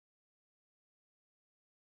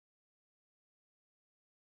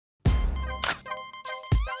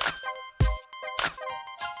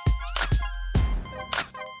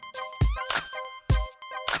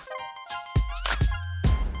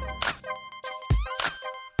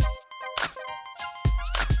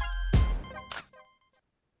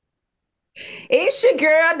It's your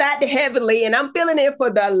girl, Dr. Heavenly, and I'm filling in for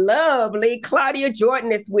the lovely Claudia Jordan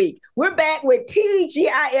this week. We're back with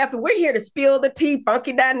TGIF, and we're here to spill the tea,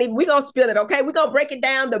 funky dynamic. We're going to spill it, okay? We're going to break it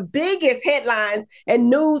down, the biggest headlines and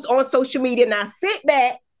news on social media. Now sit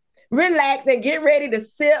back, relax, and get ready to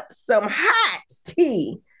sip some hot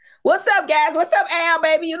tea. What's up, guys? What's up, Al,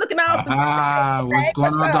 baby? You're looking awesome. What's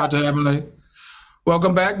going on, Dr. Heavenly?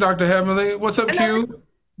 Welcome back, Dr. Heavenly. What's up, Q?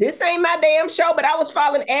 This ain't my damn show, but I was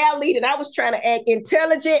following Al lead and I was trying to act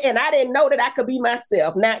intelligent and I didn't know that I could be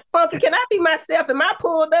myself. Now, Funky, can I be myself? Am I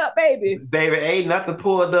pulled up, baby? Baby, ain't nothing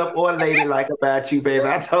pulled up or ladylike about you, baby.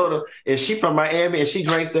 I told her, and she from Miami and she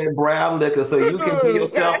drinks that brown liquor, so you can be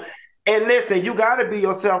yourself. Yes. And listen, you got to be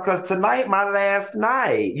yourself because tonight, my last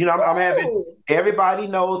night, I'm having, everybody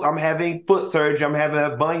knows I'm having foot surgery. I'm having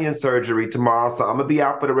a bunion surgery tomorrow. So I'm going to be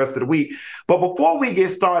out for the rest of the week. But before we get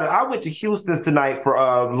started, I went to Houston's tonight for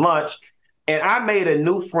lunch and I made a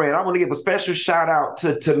new friend. I want to give a special shout out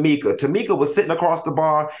to Tamika. Tamika was sitting across the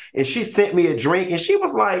bar and she sent me a drink and she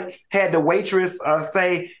was like, had the waitress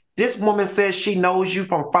say, "This woman says she knows you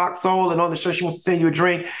from Foxhole and on the show she wants to send you a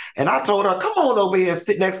drink." And I told her, "Come on over here and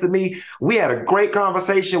sit next to me." We had a great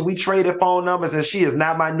conversation. We traded phone numbers and she is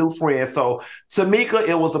now my new friend. So Tamika,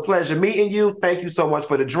 it was a pleasure meeting you. Thank you so much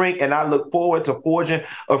for the drink. And I look forward to forging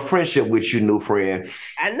a friendship with you, new friend.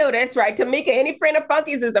 I know that's right. Tamika, any friend of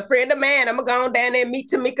Funky's is a friend of mine. I'm going to go on down there and meet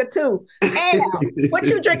Tamika too. Al, what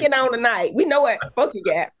you drinking on tonight? We know what Funky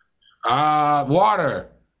got. Water.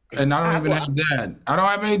 And I don't even have that. I don't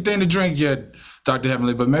have anything to drink yet, Dr.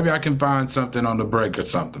 Heavenly, but maybe I can find something on the break or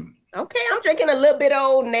something. Okay, I'm drinking a little bit of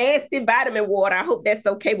old nasty vitamin water. I hope that's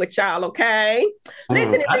okay with y'all, okay?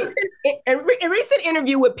 Listen, in a recent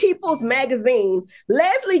interview with People's Magazine,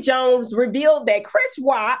 Leslie Jones revealed that Chris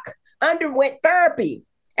Rock underwent therapy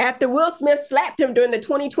after Will Smith slapped him during the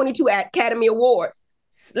 2022 Academy Awards.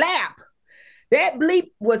 Slap. That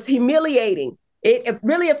bleep was humiliating. It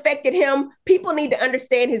really affected him. People need to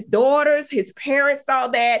understand his daughters. His parents saw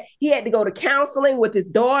that. He had to go to counseling with his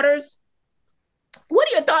daughters. What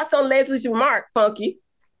are your thoughts on Leslie's remark, Funky?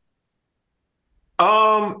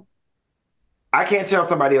 I can't tell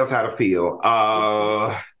somebody else how to feel.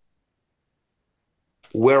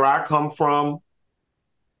 Where I come from,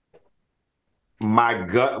 my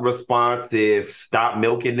gut response is stop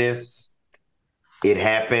milking this. It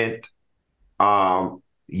happened.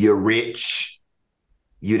 You're rich.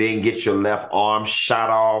 You didn't get your left arm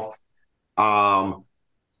shot off.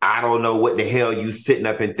 I don't know what the hell you sitting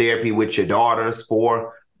up in therapy with your daughters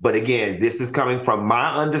for. But again, this is coming from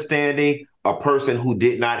my understanding, a person who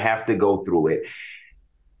did not have to go through it.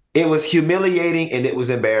 It was humiliating and it was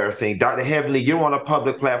embarrassing. Dr. Heavenly, you're on a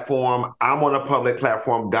public platform. I'm on a public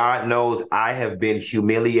platform. God knows I have been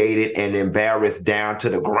humiliated and embarrassed down to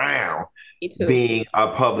the ground. Being a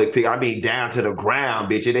public figure. I mean, down to the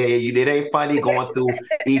ground, bitch. It ain't funny going through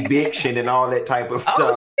eviction and all that type of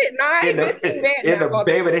stuff. Baby,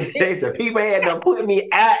 the people had to put me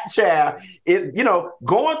at child.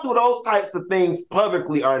 Going through those types of things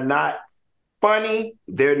publicly are not funny.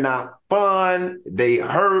 They're not fun. They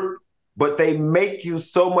hurt, but they make you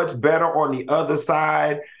so much better on the other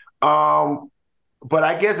side. But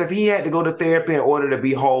I guess if he had to go to therapy in order to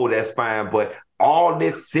be whole, that's fine. But all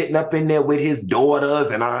this sitting up in there with his daughters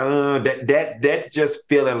and that's just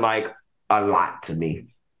feeling like a lot to me.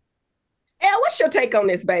 Al, what's your take on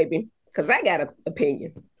this, baby? Because I got an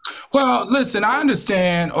opinion. Well, listen, I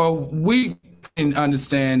understand, or we can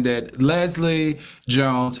understand that Leslie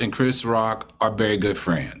Jones and Chris Rock are very good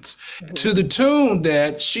friends. Mm-hmm. To the tune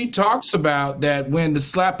that she talks about that when the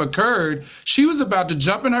slap occurred, she was about to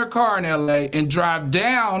jump in her car in LA and drive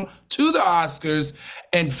down to the Oscars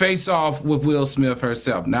and face off with Will Smith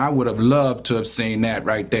herself. Now, I would have loved to have seen that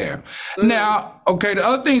right there. Mm-hmm. Now, okay, the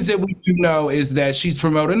other things that we do know is that she's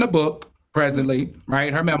promoting a book presently,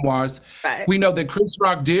 right? Her memoirs. Right. We know that Chris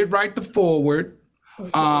Rock did write the foreword.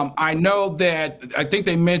 Mm-hmm. I know that, I think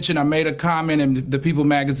they mentioned, I made a comment in the People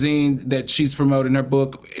magazine that she's promoting her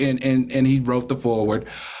book and he wrote the foreword.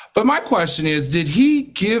 But my question is, did he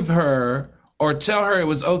give her or tell her it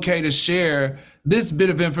was okay to share this bit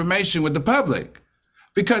of information with the public?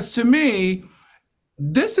 Because to me,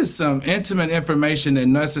 this is some intimate information that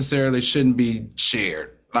necessarily shouldn't be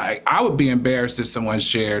shared. Like, I would be embarrassed if someone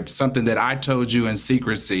shared something that I told you in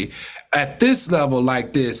secrecy at this level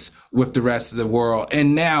like this with the rest of the world.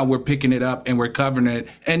 And now we're picking it up and we're covering it.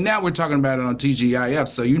 And now we're talking about it on TGIF.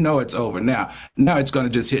 So you know it's over now. Now it's going to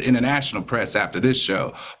just hit international press after this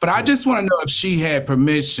show. But I just want to know if she had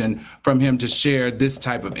permission from him to share this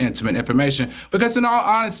type of intimate information. Because in all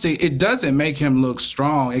honesty, it doesn't make him look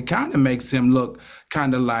strong. It kind of makes him look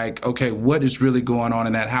kind of like, okay, what is really going on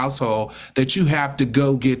in that household that you have to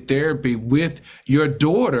go get therapy with your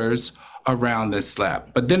daughters around this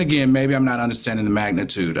slap. But then again, maybe I'm not understanding the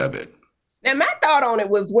magnitude of it. Now, my thought on it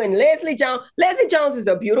was when Leslie Jones is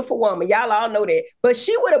a beautiful woman. Y'all all know that. But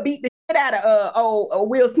she would have beat the shit out of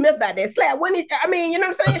Will Smith by that slap. Wouldn't it? I mean, you know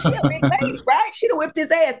what I'm saying? She a big lady, right? She'd have whipped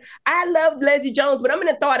his ass. I love Leslie Jones, but I'm in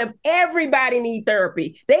the thought of everybody need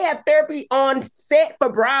therapy. They have therapy on set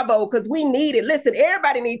for Bravo because we need it. Listen,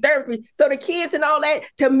 everybody need therapy. So the kids and all that,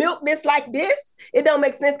 to milk this like this, it don't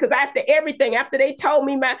make sense because after they told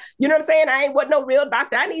me you know what I'm saying? I ain't wasn't no real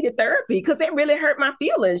doctor. I needed therapy because it really hurt my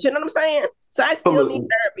feelings. You know what I'm saying? So I still need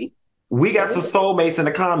therapy. We got some soulmates in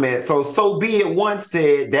the comments. So be it one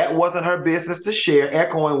said that wasn't her business to share,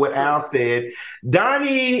 echoing what Al said.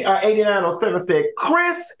 Donnie 8907 said,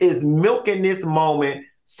 Chris is milking this moment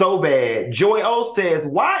so bad. Joy O says,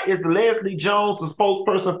 why is Leslie Jones the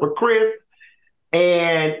spokesperson for Chris?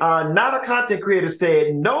 And not a content creator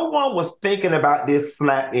said, no one was thinking about this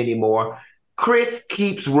slap anymore. Chris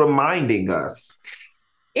keeps reminding us.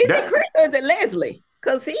 Is it Chris or is it Leslie?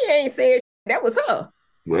 Because he ain't said that was her.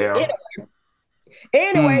 Well,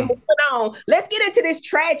 anyway, moving on. Let's get into this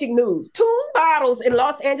tragic news. 2 bottles in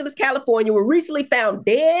Los Angeles, California were recently found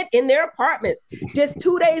dead in their apartments, just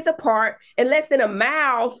 2 days apart and less than a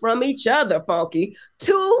mile from each other, Funky.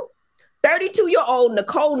 32-year-old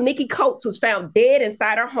Nicole Nikki Coates was found dead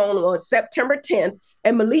inside her home on September 10th,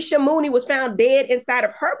 and Melisha Mooney was found dead inside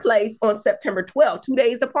of her place on September 12th, 2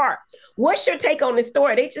 days apart. What's your take on this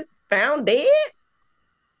story? They just found dead?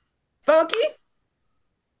 Funky?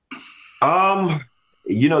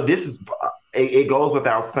 This is, it goes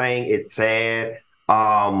without saying, it's sad.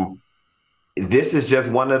 This is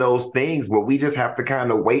just one of those things where we just have to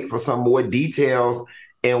kind of wait for some more details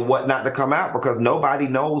and whatnot to come out because nobody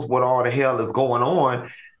knows what all the hell is going on.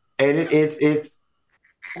 And it's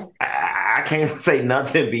I can't say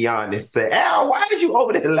nothing beyond this. Al, why did you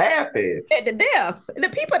over there laughing? At the death. The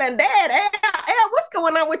people done dead. Al, what's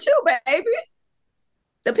going on with you, baby?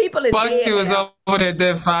 The people is dead. He was over at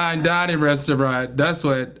that fine dining restaurant. That's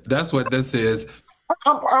what this is.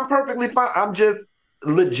 I'm perfectly fine. I'm just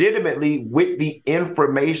legitimately with the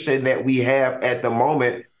information that we have at the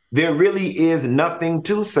moment. There really is nothing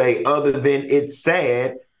to say other than it's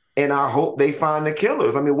sad, and I hope they find the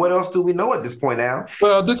killers. I mean, what else do we know at this point, Al?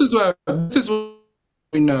 Well, this is what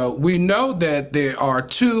we know. We know that there are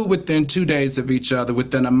 2 within 2 days of each other,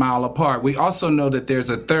 within a mile apart. We also know that there's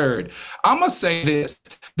a third. I'm going to say this.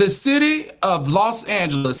 The city of Los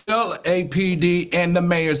Angeles, LAPD, and the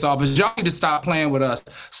mayor's office, y'all need to stop playing with us.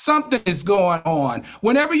 Something is going on.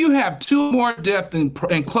 Whenever you have 2 more deaths in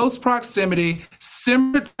close proximity,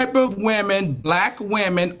 similar type of women, black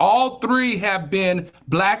women, all 3 have been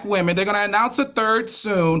black women. They're going to announce a third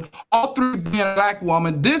soon. All 3 being a black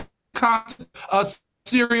woman. This concept of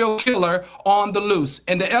serial killer on the loose.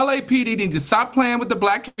 And the LAPD need to stop playing with the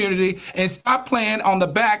black community and stop playing on the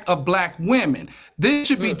back of black women. This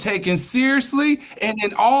should be taken seriously. And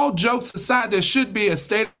in all jokes aside, there should be a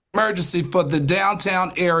state of emergency for the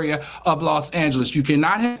downtown area of Los Angeles. You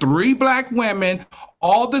cannot have 3 black women,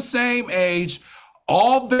 all the same age,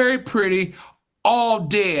 all very pretty, all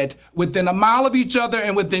dead within a mile of each other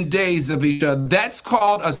and within days of each other. That's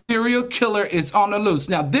called a serial killer is on the loose.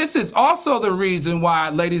 Now, this is also the reason why,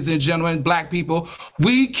 ladies and gentlemen, black people,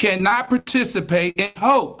 we cannot participate in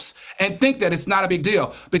hoax and think that it's not a big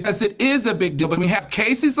deal, because it is a big deal. But we have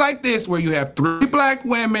cases like this where you have 3 black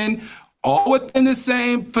women all within the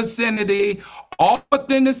same vicinity, all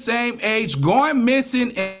within the same age, going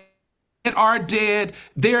missing and are dead.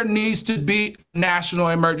 There needs to be national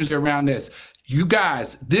emergency around this. You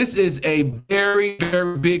guys, this is a very,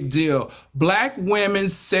 very big deal. Black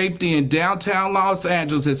women's safety in downtown Los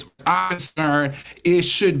Angeles, as I'm concerned, it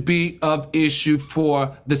should be of issue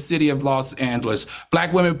for the city of Los Angeles.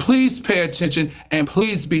 Black women, please pay attention and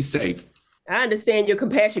please be safe. I understand your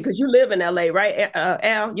compassion because you live in LA, right,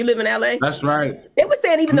 Al? You live in LA? That's right. They were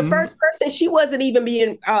saying even the first person, she wasn't even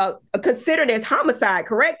being considered as homicide,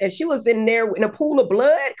 correct? And she was in there in a pool of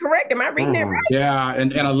blood, correct? Am I reading that right? Yeah,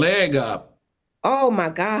 and a leg up. Oh my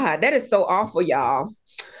God, that is so awful, y'all.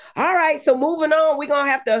 All right, so moving on, we're going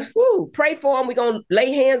to have to pray for them. We're going to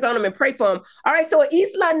lay hands on them and pray for them. All right, so an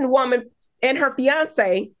East London woman and her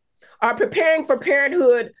fiance are preparing for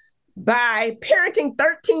parenthood by parenting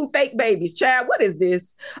 13 fake babies. Child, what is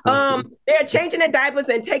this? They're changing their diapers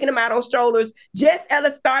and taking them out on strollers. Jess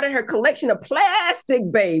Ellis started her collection of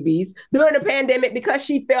plastic babies during the pandemic because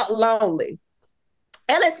she felt lonely.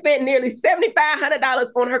 Ellis spent nearly $7,500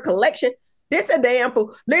 on her collection. This a damn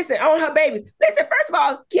fool. Listen, on her babies. Listen, first of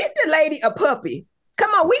all, get the lady a puppy.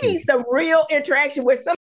 Come on, we need some real interaction with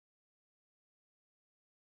some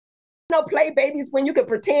play babies when you can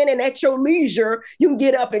pretend and at your leisure you can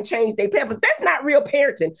get up and change their peppers. That's not real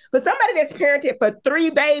parenting. But somebody that's parented for 3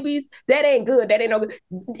 babies, that ain't good. That ain't no good.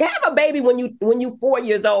 Have a baby when you 4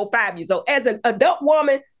 years old, 5 years old. As an adult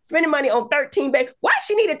woman spending money on 13 babies, why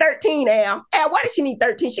she needed 13, Al? Al, why did she need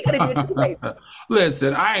 13? She could have did 2 babies.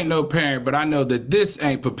 Listen, I ain't no parent, but I know that this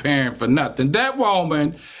ain't preparing for nothing. That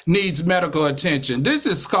woman needs medical attention. This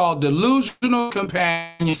is called delusional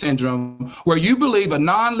companion syndrome, where you believe a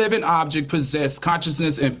non-living object possesses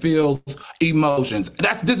consciousness and feels emotions.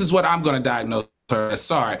 This is what I'm going to diagnose her as.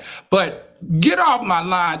 Sorry, but get off my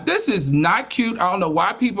line. This is not cute. I don't know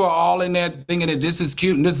why people are all in there thinking that this is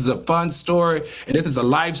cute and this is a fun story and this is a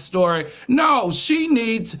life story. No, she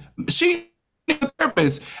needs a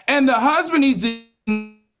therapist, and the husband needs to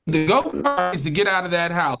go to get out of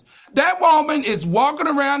that house. That woman is walking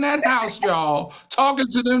around that house, y'all, talking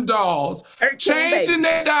to them dolls, changing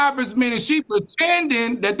their diapers, meaning she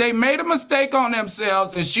pretending that they made a mistake on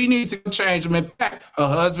themselves and she needs to change them. In fact, her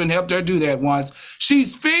husband helped her do that once.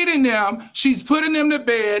 She's feeding them, she's putting them to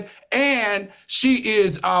bed, and she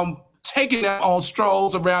is taking them on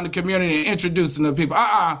strolls around the community and introducing them to people.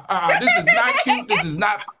 This is not cute. This is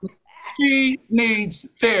not. He needs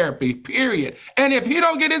therapy, period. And if he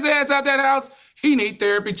don't get his ass out that house, he need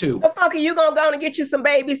therapy too. Well, Funky, you gonna go and get you some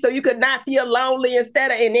babies so you could not feel lonely and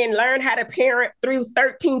then learn how to parent through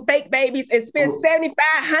 13 fake babies and spend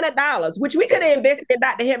 $7,500, which we could have invested in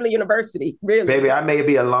Dr. Heavenly University. Really, baby, I may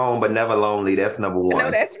be alone but never lonely. That's number one. No,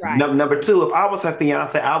 that's right. Number 2, if I was her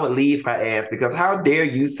fiance, I would leave her ass, because how dare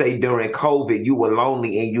you say during COVID you were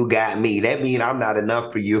lonely and you got me? That means I'm not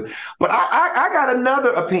enough for you. But I got another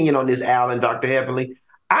opinion on this, Alan, Dr. Heavenly.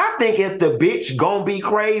 I think if the bitch gonna be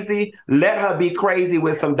crazy, let her be crazy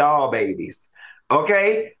with some doll babies.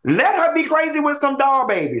 Okay? Let her be crazy with some doll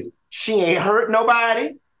babies. She ain't hurt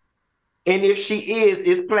nobody. And if she is,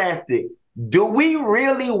 it's plastic. Do we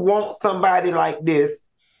really want somebody like this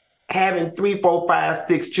having 3, 4, 5,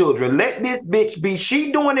 6 children? Let this bitch be.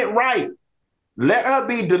 She doing it right. Let her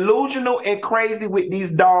be delusional and crazy with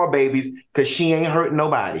these doll babies, because she ain't hurt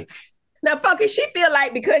nobody. Now, Funky, she feel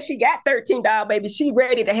like because she got 13 doll babies, she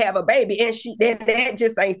ready to have a baby, and that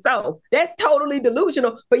just ain't so. That's totally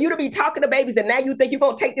delusional for you to be talking to babies, and now you think you're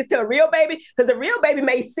gonna take this to a real baby, because a real baby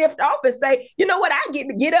may sift off and say, you know what, I get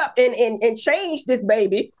to get up and change this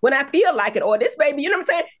baby when I feel like it, or this baby, you know what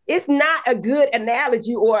I'm saying? It's not a good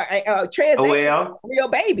analogy or a transition. Well, real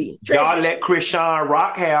baby. Y'all let Krishan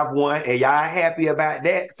Rock have one, and y'all happy about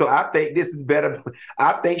that. So I think this is better.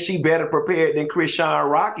 I think she better prepared than Krishan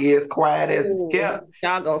Rock is.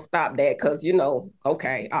 Y'all gonna stop that, because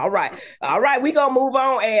okay, all right, we gonna move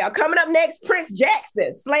on. Coming up next, Prince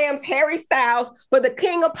Jackson slams Harry Styles for the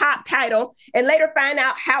King of Pop title, and later find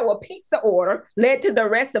out how a pizza order led to the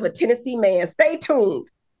arrest of a Tennessee man. Stay tuned.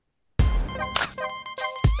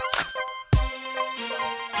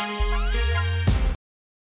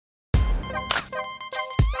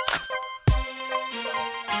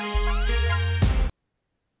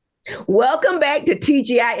 Welcome back to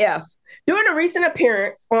TGIF. During a recent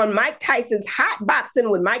appearance on Mike Tyson's Hot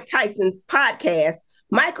Boxing with Mike Tyson's podcast,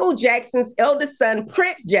 Michael Jackson's eldest son,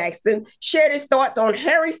 Prince Jackson, shared his thoughts on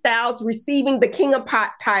Harry Styles receiving the King of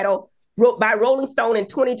Pop title by Rolling Stone in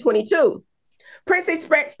 2022. Prince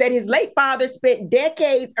expressed that his late father spent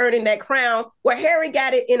decades earning that crown, where Harry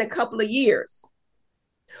got it in a couple of years.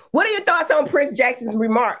 What are your thoughts on Prince Jackson's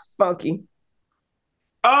remarks, Funky?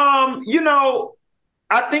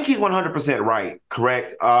 I think he's 100% right,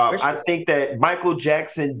 correct? Sure. I think that Michael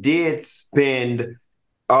Jackson did spend,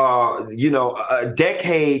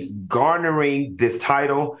 decades garnering this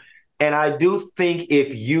title. And I do think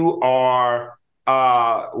if you are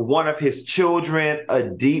one of his children, a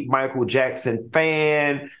deep Michael Jackson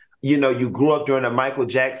fan, you grew up during the Michael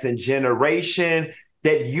Jackson generation,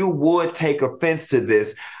 that you would take offense to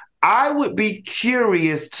this. I would be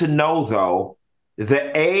curious to know, though,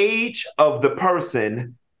 the age of the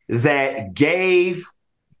person that gave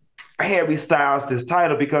Harry Styles this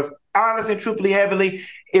title, because honestly and truthfully, Heavenly,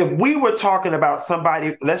 if we were talking about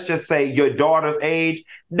somebody, let's just say your daughter's age,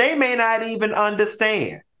 they may not even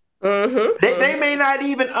understand. They may not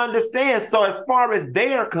even understand. So as far as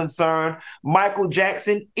they are concerned, Harry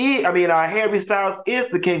Styles is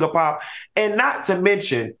the King of Pop. And not to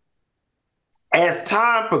mention, as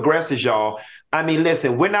time progresses, y'all, I mean,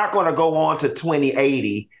 listen, we're not going to go on to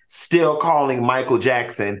 2080 still calling Michael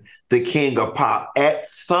Jackson the king of pop. At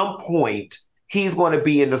some point, he's going to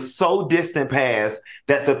be in the so distant past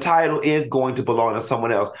that the title is going to belong to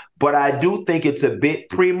someone else. But I do think it's a bit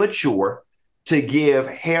premature to give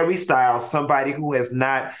Harry Styles, somebody who has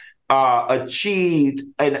not achieved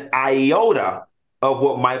an iota of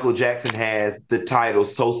what Michael Jackson has, the title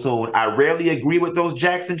so soon. I rarely agree with those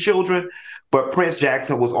Jackson children, but Prince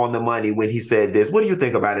Jackson was on the money when he said this. What do you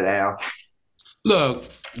think about it, Al? Look,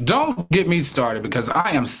 don't get me started because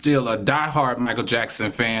I am still a diehard Michael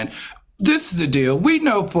Jackson fan. This is the deal. We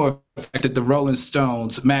know for a fact that the Rolling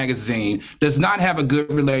Stones magazine does not have a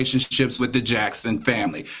good relationships with the Jackson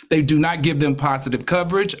family. They do not give them positive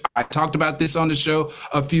coverage. I talked about this on the show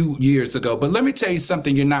a few years ago, but let me tell you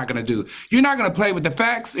something you're not going to do. You're not going to play with the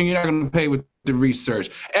facts and you're not going to play with the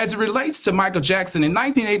research. As it relates to Michael Jackson, in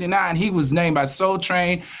 1989, he was named by Soul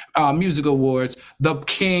Train Music Awards the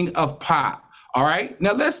King of Pop. All right.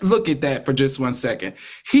 Now let's look at that for just 1 second.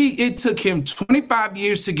 It took him 25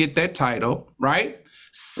 years to get that title, right?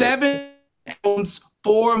 7 albums,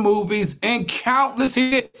 4 movies, and countless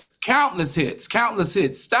hits.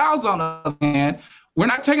 Styles, on the other hand, we're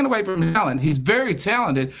not taking away from his talent. He's very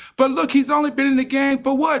talented. But look, he's only been in the game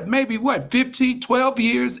for maybe 15, 12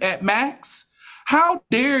 years at max? How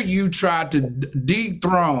dare you try to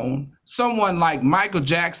dethrone someone like Michael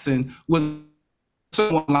Jackson with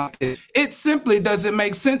someone like it? It simply doesn't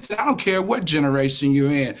make sense. I don't care what generation you're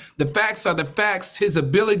in. The facts are the facts. His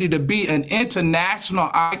ability to be an international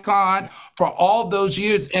icon for all those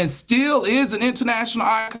years and still is an international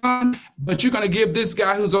icon, but you're going to give this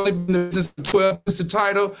guy who's only been in the business for 12 years the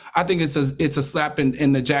title. I think it's a slap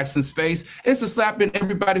in the Jackson's face. It's a slap in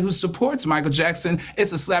everybody who supports Michael Jackson.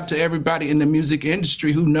 It's a slap to everybody in the music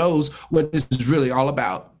industry who knows what this is really all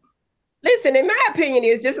about. Listen, in my opinion,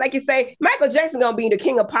 is just like you say, Michael Jackson gonna be the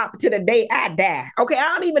king of pop to the day I die. Okay, I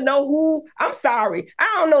don't even know who. I'm sorry, I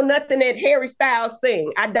don't know nothing that Harry Styles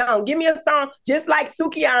sing. I don't. Give me a song just like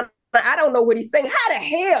Sukiyana. I don't know what he's saying. How the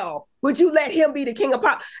hell would you let him be the king of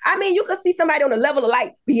pop? I mean, you could see somebody on the level of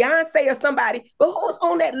like Beyonce or somebody, but who's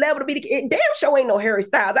on that level to be the king? Damn sure ain't no Harry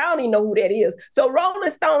Styles. I don't even know who that is. So Rolling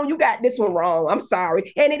Stone, you got this one wrong. I'm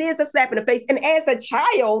sorry. And it is a slap in the face. And as a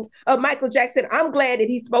child of Michael Jackson, I'm glad that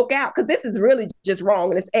he spoke out because this is really just wrong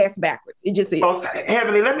and it's ass backwards. It just is. Oh,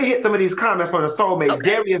 Heavenly, let me hit some of these comments from the soulmates.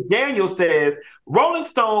 Okay. Darius Daniel says, Rolling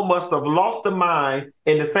Stone must have lost her mind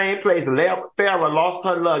in the same place Farrah lost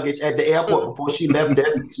her luggage at the airport before she left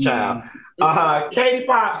Destiny's Child. Katy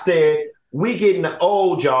Pop said, we getting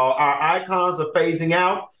old, y'all. Our icons are phasing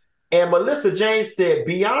out. And Melissa James said,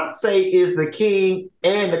 Beyonce is the king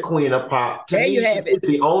and the queen of pop. There you have it.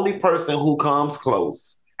 The only person who comes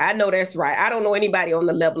close. I know that's right. I don't know anybody on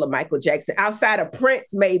the level of Michael Jackson outside of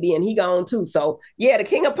Prince, maybe, and he gone too. So yeah, the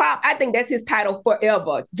king of pop. I think that's his title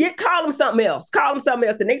forever. Call him something else. Call him something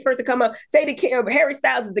else. The next person come up, say the king of Harry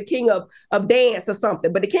Styles is the king of dance or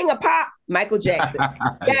something. But the king of pop, Michael Jackson.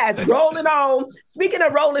 Guys, rolling on. Speaking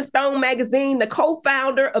of Rolling Stone magazine, the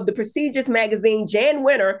co-founder of the prestigious magazine, Jan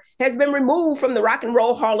Winter, has been removed from the Rock and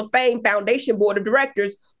Roll Hall of Fame Foundation Board of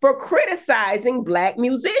Directors for criticizing Black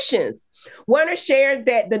musicians. Warner shared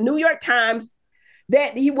that the New York Times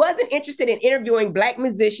that he wasn't interested in interviewing Black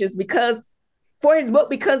musicians for his book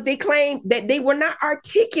because they claimed that they were not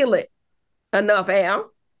articulate enough.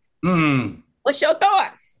 Al, what's your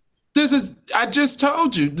thoughts? I just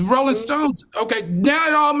told you, the Rolling Stones. Okay, now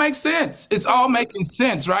it all makes sense. It's all making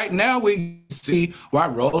sense, right? Now we see why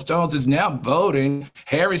Rolling Stones is now voting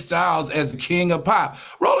Harry Styles as the king of pop.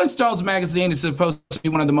 Rolling Stones magazine is supposed to be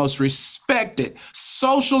one of the most respected,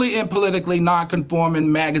 socially and politically non-conforming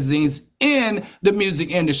magazines in the music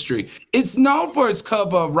industry. It's known for its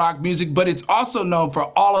cover of rock music, but it's also known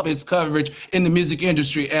for all of its coverage in the music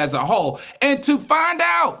industry as a whole. And to find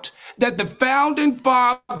out that the founding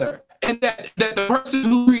father and that the person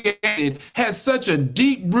who created has such a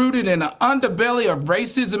deep-rooted and an underbelly of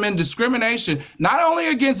racism and discrimination, not only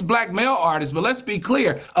against Black male artists, but let's be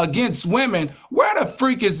clear, against women, where the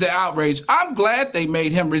freak is the outrage? I'm glad they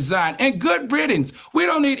made him resign. And good riddance. We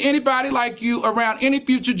don't need anybody like you around any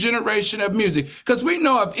future generation of music, because we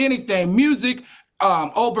know if anything, music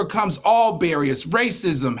overcomes all barriers,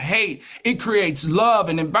 racism, hate. It creates love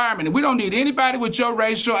and environment. And we don't need anybody with your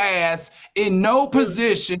racial ass in no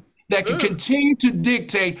position that can continue to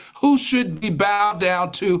dictate who should be bowed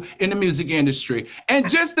down to in the music industry. And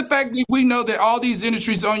just the fact that we know that all these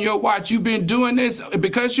industries on your watch, you've been doing this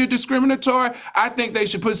because you're discriminatory, I think they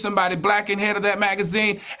should put somebody Black in head of that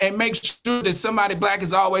magazine and make sure that somebody Black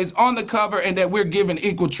is always on the cover and that we're given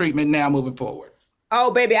equal treatment now moving forward. Oh,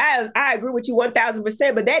 baby, I agree with you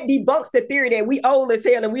 1,000%. But that debunks the theory that we old as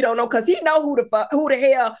hell and we don't know, because he know who the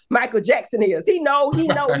hell Michael Jackson is. He know he's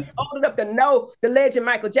old enough to know the legend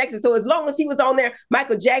Michael Jackson. So as long as he was on there,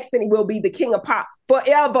 Michael Jackson will be the king of pop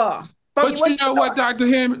forever. Funky, but you know what, Dr.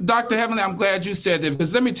 Heavenly, I'm glad you said that,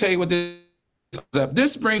 because let me tell you what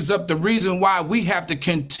this brings up the reason why we have to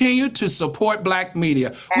continue to support Black media.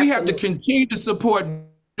 Absolutely. We have to continue to support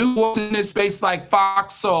new in this space like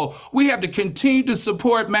Fox Soul. We have to continue to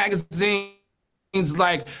support magazines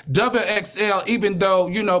like WXL, even though,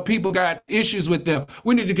 you know, people got issues with them.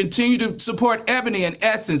 We need to continue to support Ebony and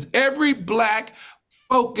Essence. Every Black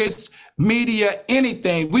focused media,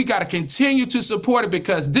 anything, we got to continue to support it,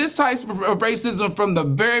 because this type of racism from the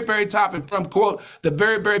very, very top and from, quote, the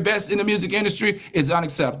very, very best in the music industry is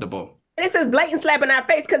unacceptable. And this is blatant slap in our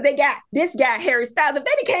face, because they got this guy, Harry Styles. If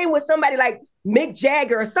they came with somebody like Mick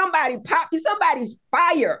Jagger or somebody's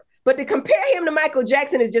fire. But to compare him to Michael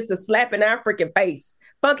Jackson is just a slap in our freaking face.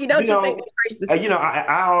 Funky, don't you think it's racist? You know,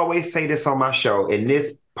 I always say this on my show. In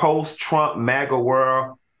this post-Trump MAGA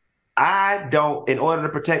world, in order to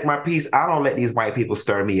protect my peace, I don't let these white people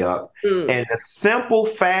stir me up. And the simple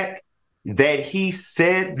fact that he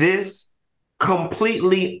said this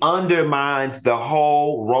completely undermines the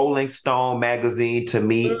whole Rolling Stone magazine to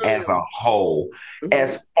me as a whole.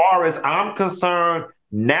 As far as I'm concerned,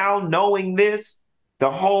 now knowing this, the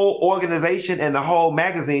whole organization and the whole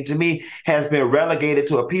magazine to me has been relegated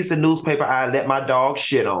to a piece of newspaper I let my dog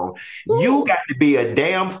shit on. You got to be a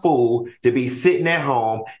damn fool to be sitting at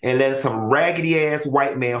home and letting some raggedy ass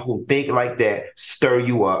white man who think like that stir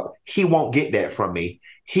you up. He won't get that from me.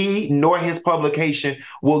 He nor his publication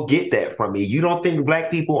will get that from me. You don't think Black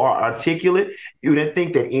people are articulate? You didn't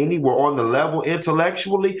think that any were on the level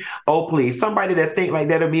intellectually? Oh, please. Somebody that think like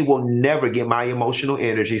that of me will never get my emotional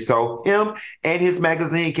energy. So him and his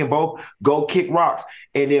magazine can both go kick rocks.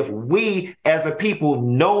 And if we as a people,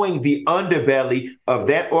 knowing the underbelly of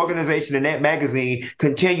that organization and that magazine,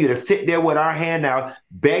 continue to sit there with our hand out,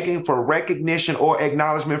 begging for recognition or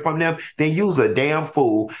acknowledgement from them, then you's a damn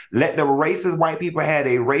fool. Let the racist white people have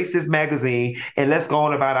a racist magazine, and let's go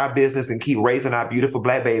on about our business and keep raising our beautiful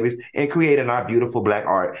Black babies and creating our beautiful Black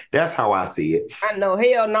art. That's how I see it. I know.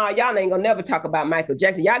 Hell no, y'all ain't gonna never talk about Michael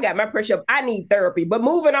Jackson. Y'all got my pressure up. I need therapy. But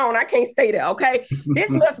moving on, I can't stay there, okay? This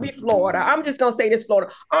must be Florida. I'm just gonna say this, Florida.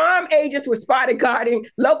 Armed agents were spotted guarding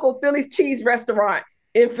local Philly's cheese restaurant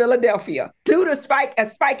in Philadelphia due to a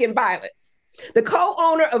spike in violence. The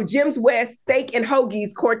co-owner of Jim's West Steak and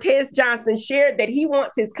Hoagies, Cortez Johnson, shared that he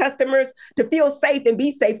wants his customers to feel safe and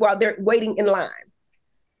be safe while they're waiting in line.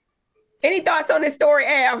 Any thoughts on this story,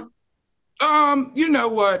 Al? You know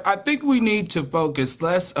what? I think we need to focus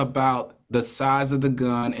less about the size of the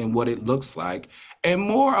gun and what it looks like, and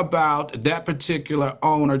more about that particular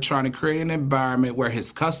owner trying to create an environment where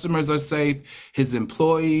his customers are safe, his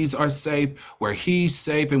employees are safe, where he's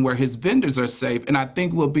safe, and where his vendors are safe. And I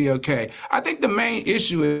think we'll be okay. I think the main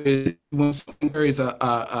issue is when someone carries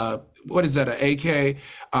what is that, an AK?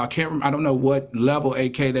 I don't know what level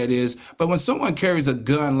AK that is, but when someone carries a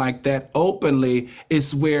gun like that openly,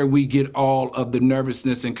 it's where we get all of the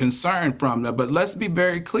nervousness and concern from them. But let's be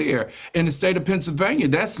very clear, in the state of Pennsylvania,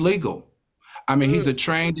 that's legal. I mean, he's a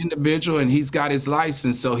trained individual and he's got his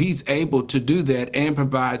license, so he's able to do that and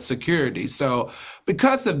provide security. So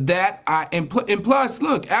because of that, and plus,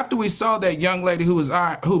 look, after we saw that young lady who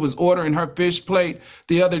was ordering her fish plate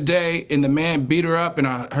the other day, and the man beat her up and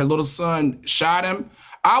her little son shot him,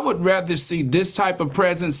 I would rather see this type of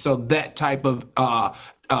presence so that type of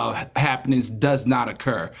happenings does not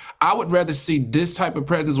occur. I would rather see this type of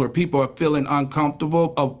presence where people are feeling uncomfortable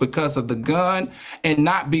because of the gun, and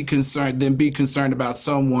not be concerned about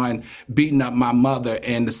someone beating up my mother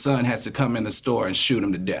and the son has to come in the store and shoot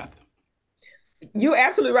him to death. You're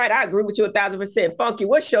absolutely right. I agree with you 1,000%. Funky,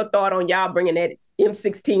 what's your thought on y'all bringing that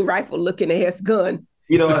M16 rifle looking ass gun?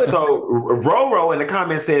 You know, so Roro in the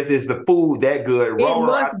comments says, is the food that good?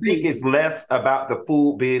 Roro, I think it's less about the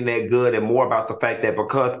food being that good and more about the fact that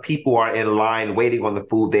because people are in line waiting on the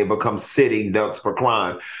food, they become sitting ducks for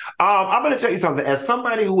crime. I'm going to tell you something. As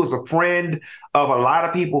somebody who is a friend of a lot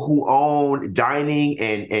of people who own dining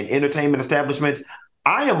and entertainment establishments,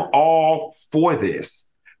 I am all for this.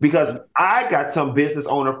 Because I got some business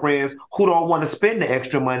owner friends who don't want to spend the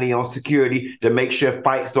extra money on security to make sure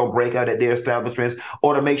fights don't break out at their establishments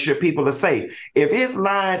or to make sure people are safe. If his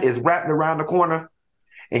line is wrapped around the corner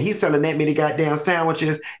and he's selling that many goddamn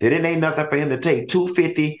sandwiches, that it ain't nothing for him to take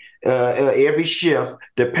 $250 every shift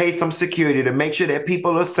to pay some security to make sure that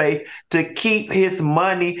people are safe, to keep his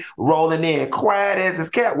money rolling in. Quiet as his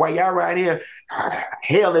cat while y'all right here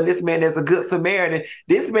hailing this man as a good Samaritan.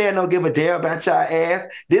 This man don't give a damn about y'all ass.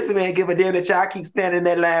 This man give a damn that y'all keep standing in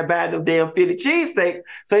that line buying them damn Philly cheesesteaks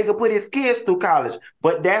so he can put his kids through college.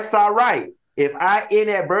 But that's all right. If I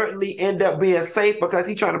inadvertently end up being safe because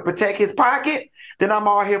he's trying to protect his pocket, then I'm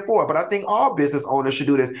all here for it. But I think all business owners should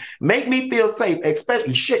do this. Make me feel safe,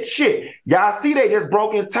 especially shit. Y'all see they just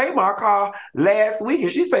broke in Tamar's car last week,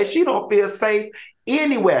 and she said she don't feel safe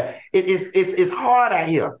anywhere. It's hard out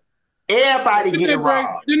here. Everybody getting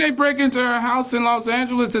robbed. Didn't they break into her house in Los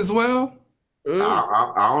Angeles as well?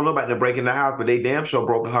 I don't know about them breaking the house, but they damn sure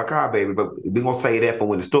broke in her car, baby. But we gonna say that for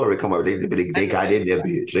when the story come up. They got in there,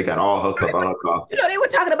 bitch. They got all her stuff on her car. You know, they were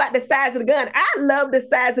talking about the size of the gun. I love the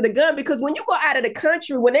size of the gun because when you go out of the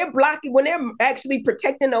country, when they're blocking, when they're actually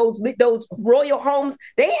protecting those royal homes,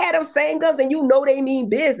 they had them same guns, and you know they mean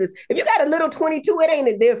business. If you got a little 22, it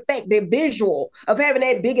ain't the effect, the visual of having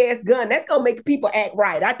that big ass gun. That's gonna make people act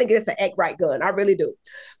right. I think it's an act right gun. I really do.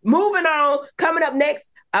 Moving on, coming up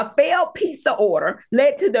next, a failed pizza order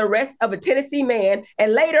led to the arrest of a Tennessee man,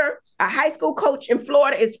 and later, a high school coach in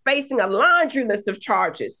Florida is facing a laundry list of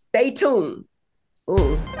charges. Stay tuned.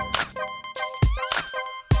 Ooh.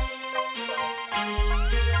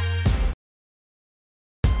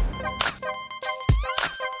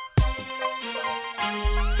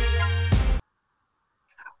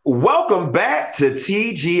 Welcome back to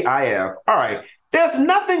TGIF. All right. There's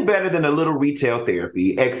nothing better than a little retail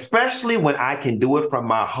therapy, especially when I can do it from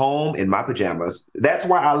my home in my pajamas. That's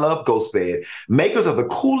why I love Ghost Bed, makers of the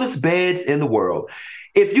coolest beds in the world.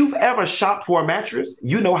 If you've ever shopped for a mattress,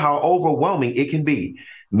 you know how overwhelming it can be.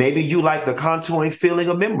 Maybe you like the contouring feeling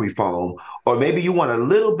of memory foam, or maybe you want a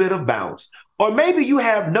little bit of bounce, or maybe you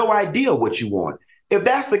have no idea what you want. If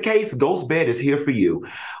that's the case, Ghost Bed is here for you.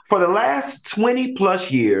 For the last 20 plus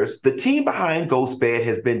years, the team behind Ghost Bed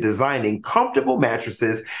has been designing comfortable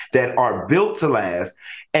mattresses that are built to last,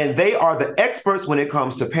 and they are the experts when it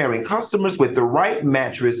comes to pairing customers with the right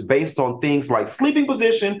mattress based on things like sleeping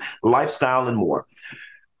position, lifestyle, and more.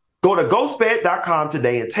 Go to ghostbed.com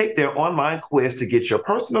today and take their online quiz to get your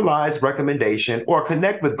personalized recommendation, or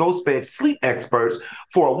connect with Ghostbed sleep experts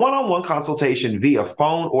for a one-on-one consultation via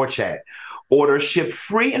phone or chat. Order shipped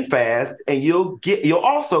free and fast, and you'll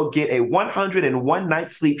also get a 101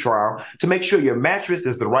 night sleep trial to make sure your mattress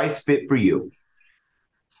is the right fit for you.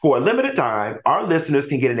 For a limited time, our listeners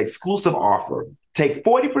can get an exclusive offer. Take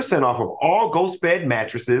 40% off of all Ghost Bed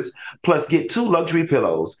mattresses, plus get 2 luxury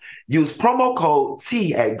pillows. Use promo code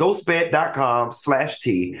T at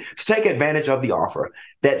ghostbed.com/T to take advantage of the offer.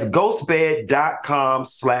 That's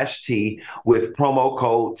ghostbed.com/T with promo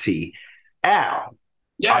code T. Al,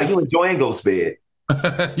 yes. Are you enjoying Ghost Bed?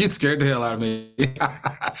 You scared the hell out of me.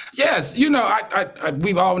 Yes, you know,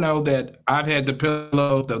 we all know that I've had the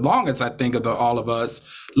pillow the longest, I think, of all of us.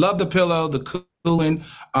 Love the pillow, the cooling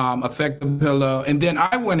effective pillow, and then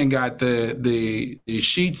I went and got the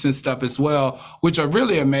sheets and stuff as well, which are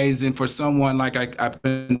really amazing for someone like I've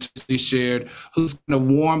been shared who's kind of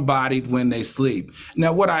warm-bodied when they sleep.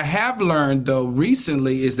 Now, what I have learned though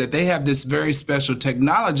recently is that they have this very special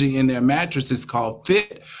technology in their mattresses called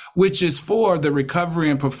Fit, which is for the recovery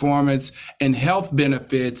and performance and health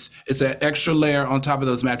benefits. It's an extra layer on top of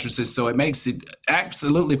those mattresses, so it makes it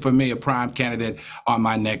absolutely for me a prime candidate on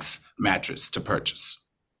my next mattress to purchase.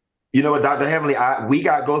 You know what, Dr. Heavenly, we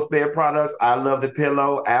got Ghost Bed products. I love the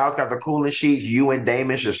pillow. Al's got the cooling sheets. You and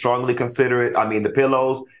Damon should strongly consider it. I mean, the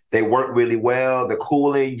pillows, they work really well. The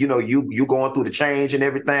cooling, you know, you going through the change and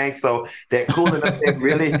everything. So that cooling effect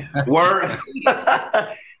really works.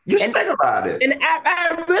 You should think about it. And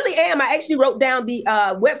I really am. I actually wrote down the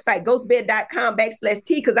website,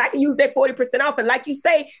 ghostbed.com/T, because I can use that 40% off. And like you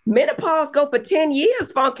say, menopause go for 10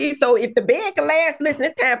 years, Funky. So if the bed can last, listen,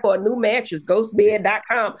 it's time for a new mattress,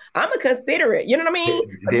 ghostbed.com. I'm going to consider it. You know what I mean?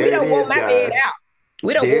 We don't want my bed out.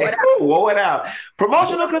 We don't want it out. Wore it out.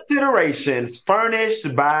 Promotional considerations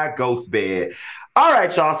furnished by Ghost Bed. All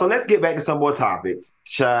right, y'all. So let's get back to some more topics.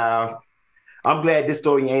 Child. I'm glad this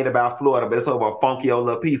story ain't about Florida, but it's over a funky old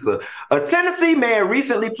little pizza. A Tennessee man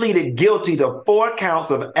recently pleaded guilty to 4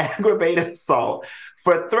 counts of aggravated assault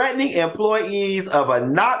for threatening employees of a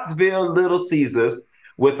Knoxville Little Caesars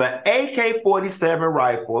with an AK-47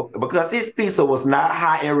 rifle because his pizza was not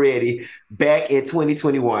hot and ready back in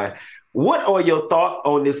 2021. What are your thoughts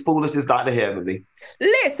on this foolishness, Dr. Heavenly?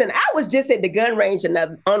 Listen, I was just at the gun range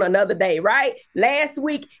on another day, right? Last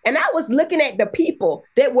week, and I was looking at the people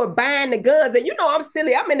that were buying the guns. And you know, I'm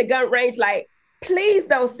silly. I'm in the gun range like, please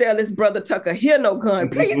don't sell this brother Tucker here no gun.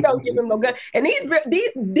 Please don't give him no gun. And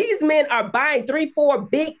these men are buying 3-4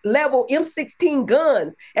 big level M16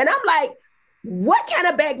 guns. And I'm like, what kind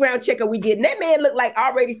of background check are we getting? That man looked like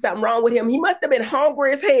already something wrong with him. He must have been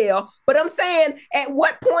hungry as hell. But I'm saying, at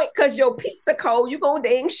what point, because your pizza cold, you going to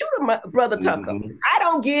dang shoot him, brother Tucker? I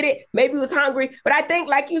don't get it. Maybe he was hungry. But I think,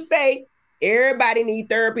 like you say, everybody needs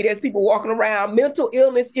therapy. There's people walking around. Mental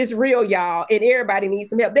illness is real, y'all, and everybody needs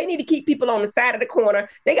some help. They need to keep people on the side of the corner.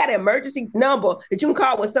 They got an emergency number that you can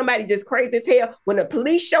call when somebody just crazy as hell. When the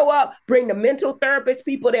police show up, bring the mental therapist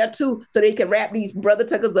people there too, so they can wrap these brother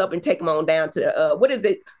Tuckers up and take them on down to what is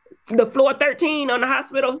it? The floor 13 on the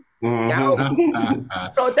hospital. Well,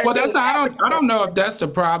 that's not, I don't know if that's the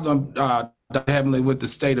problem. Heavily with the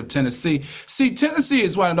state of Tennessee. See, Tennessee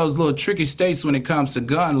is one of those little tricky states when it comes to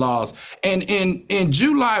gun laws. And in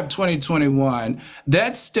July of 2021,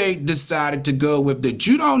 that state decided to go with that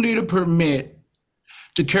you don't need a permit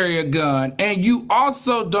to carry a gun, and you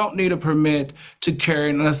also don't need a permit to carry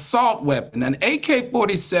an assault weapon. An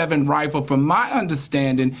AK-47 rifle, from my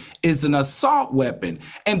understanding, is an assault weapon,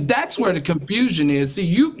 and that's where the confusion is. See,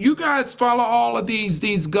 you guys follow all of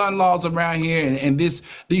these gun laws around here, and these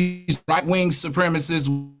right-wing supremacists,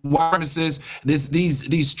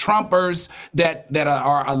 these Trumpers that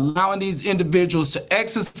are allowing these individuals to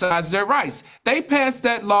exercise their rights. They passed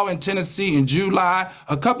that law in Tennessee in July.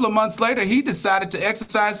 A couple of months later, he decided to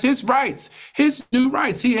exercise his rights, his new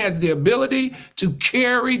rights. He has the ability to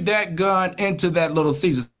carry that gun into that little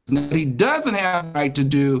Caesar. Now, what he doesn't have the right to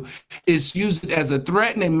do is use it as a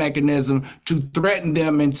threatening mechanism to threaten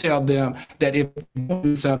them and tell them that if they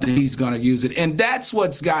do something, he's going to use it. And that's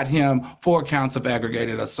what's got him 4 counts of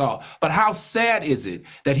aggravated assault. But how sad is it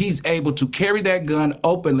that he's able to carry that gun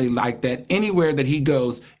openly like that anywhere that he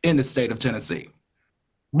goes in the state of Tennessee?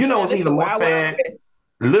 You know what's even more sad?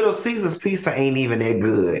 Little Caesar's pizza ain't even that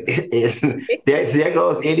good. There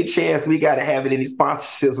goes any chance we got to have it, any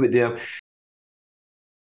sponsorships with them.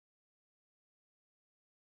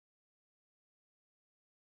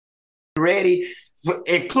 Ready,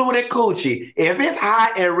 including coochie. If it's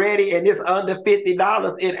hot and ready and it's under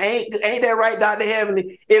 $50, it ain't that right, Dr.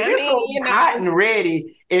 Heavenly? If it's gonna be hot and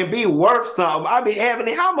ready and be worth something, I mean,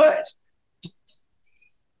 Heavenly, how much?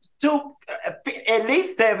 At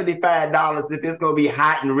least $75 if it's gonna be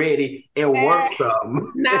hot and ready and worth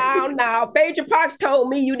something. No. Phaedra Parks told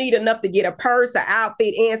me you need enough to get a purse, an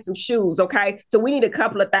outfit, and some shoes. Okay, so we need a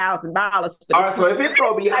couple of $1,000. All right, so if it's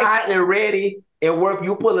gonna be hot and ready and worth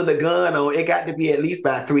you pulling the gun on, it got to be at least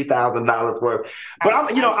about $3,000 worth. But I'm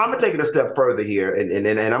gonna take it a step further here, and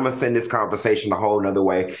I'm gonna send this conversation a whole nother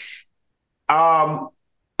way.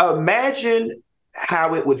 Imagine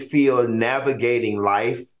how it would feel navigating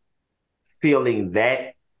life, feeling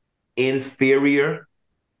that inferior,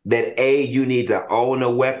 that A, you need to own a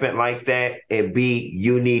weapon like that, and B,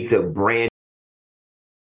 you need to brand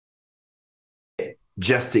it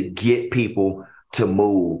just to get people to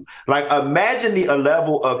move. Like, imagine the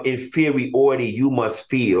level of inferiority you must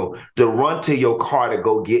feel to run to your car to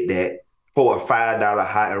go get that for a $5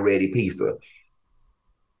 hot and ready pizza.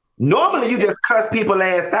 Normally, you just cuss people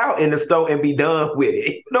ass out in the store and be done with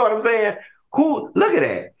it. You know what I'm saying? Look at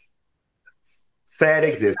that. Sad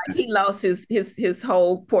existence. Like he lost his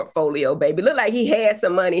whole portfolio, baby. Look like he had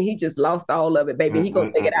some money. He just lost all of it, baby. He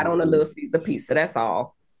gonna take it out on a Little Caesar pizza. That's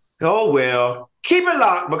all. Oh, well. Keep it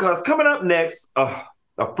locked, because coming up next, a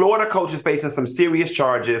Florida coach is facing some serious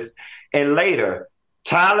charges. And later,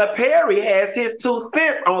 Tyler Perry has his 2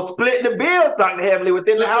 cents on splitting the bill, Dr. Heavenly,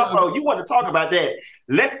 within the household. You want to talk about that?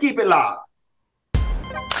 Let's keep it locked.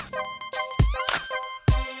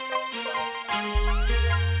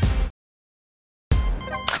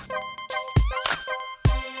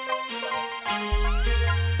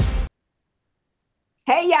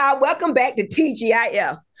 Hey, y'all, welcome back to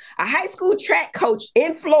TGIF. A high school track coach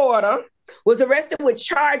in Florida was arrested with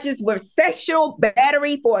charges with sexual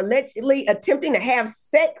battery for allegedly attempting to have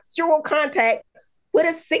sexual contact with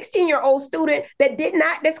a 16-year-old student that did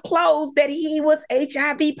not disclose that he was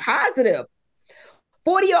HIV positive.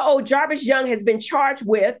 40-year-old Jarvis Young has been charged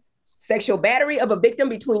with sexual battery of a victim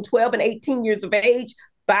between 12 and 18 years of age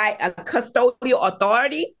by a custodial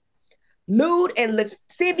authority, lewd and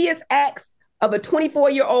lascivious acts of a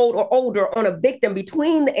 24-year-old or older on a victim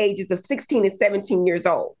between the ages of 16 and 17 years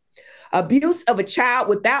old, abuse of a child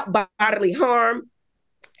without bodily harm,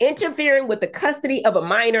 interfering with the custody of a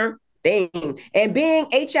minor, and being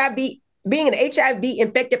an HIV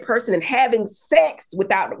infected person and having sex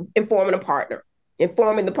without informing the partner.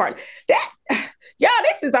 That, y'all,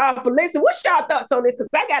 this is awful. Listen, what's y'all thoughts on this? Because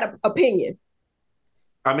I got an opinion.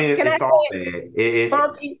 I mean, Can I it's all say bad.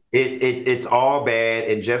 funky? It's all bad,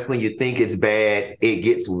 and just when you think it's bad, it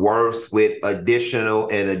gets worse with additional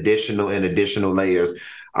and additional and additional layers.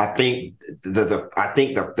 I think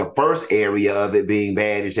the first area of it being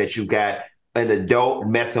bad is that you got an adult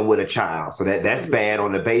messing with a child, so that's bad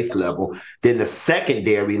on the base level. Then the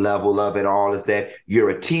secondary level of it all is that you're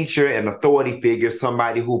a teacher, an authority figure,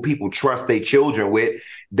 somebody who people trust their children with.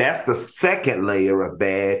 That's the second layer of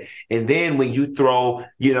bad. And then when you throw,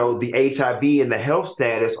 the HIV and the health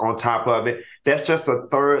status on top of it, that's just a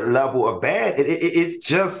third level of bad. It's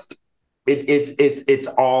just it's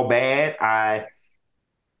all bad.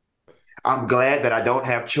 I'm glad that I don't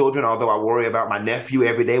have children, although I worry about my nephew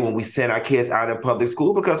every day when we send our kids out in public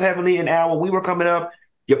school, because Heavenly and Al, when we were coming up,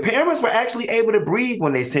 your parents were actually able to breathe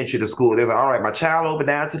when they sent you to school. They're like, all right, my child over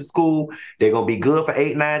down to the school. They're going to be good for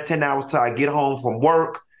 8, 9, 10 hours till I get home from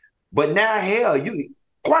work. But now, hell, you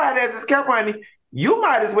quiet as it's kept, honey. You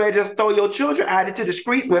might as well just throw your children out into the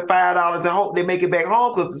streets with $5 and hope they make it back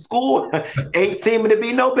home, because the school ain't seeming to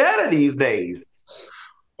be no better these days.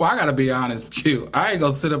 Well, I gotta be honest, Q. I ain't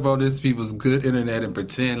gonna sit up on this people's good internet and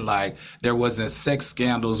pretend like there wasn't sex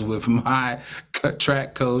scandals with my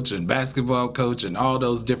track coach and basketball coach and all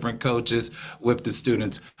those different coaches with the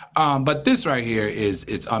students. But this right here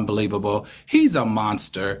it's unbelievable. He's a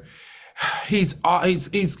monster. He's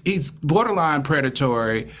borderline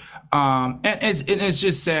predatory. And it's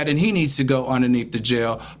just sad, and he needs to go underneath the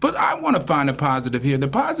jail. But I want to find a positive here. The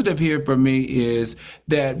positive here for me is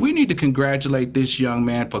that we need to congratulate this young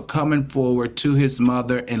man for coming forward to his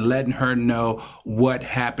mother and letting her know what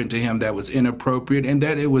happened to him that was inappropriate, and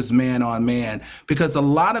that it was man on man. Because a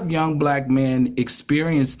lot of young black men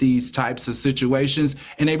experience these types of situations,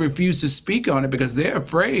 and they refuse to speak on it because they're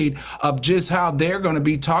afraid of just how they're going to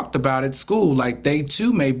be talked about at school. Like they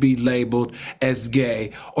too may be labeled as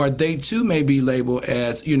gay, or they too may be labeled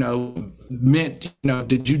as,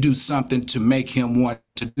 did you do something to make him want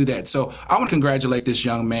to do that? So I want to congratulate this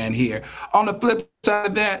young man here. On the flip side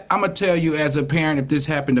of that, I'm going to tell you as a parent, if this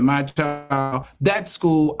happened to my child, that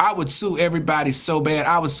school, I would sue everybody so bad.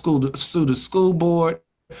 I would sue the school board,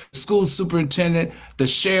 school superintendent, the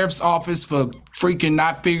sheriff's office for freaking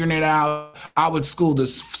not figuring it out. I would sue the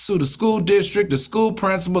school district, the school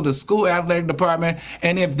principal, the school athletic department,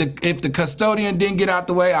 and if the custodian didn't get out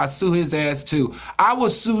the way, I sue his ass too. I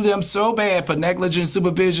would sue them so bad for negligent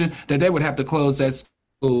supervision that they would have to close that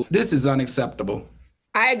school. This is unacceptable.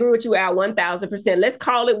 I agree with you, Al, 1,000%. Let's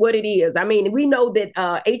call it what it is. I mean, we know that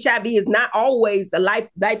HIV is not always a life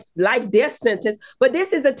death sentence, but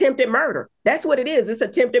this is attempted murder. That's what it is. It's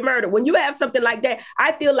attempted murder. When you have something like that,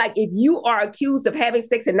 I feel like if you are accused of having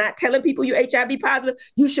sex and not telling people you're HIV positive,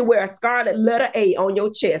 you should wear a scarlet letter A on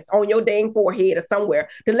your chest, on your dang forehead or somewhere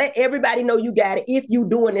to let everybody know you got it if you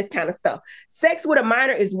doing this kind of stuff. Sex with a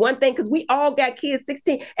minor is one thing, because we all got kids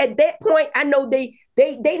 16. At that point, I know they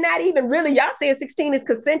not even really, y'all saying 16 is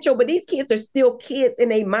consensual, but these kids are still kids in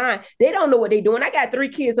their mind. They don't know what they're doing. I got 3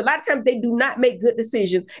 kids. A lot of times they do not make good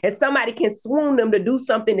decisions, and somebody can swoon them to do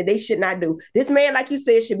something that they should not do. This man, like you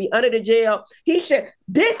said, should be under the jail.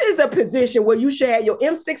 This is a position where you should have your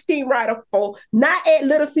M16 rifle, not at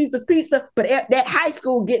Little Caesar's Pizza, but at that high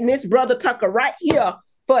school getting this brother Tucker right here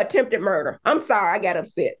for attempted murder. I'm sorry, I got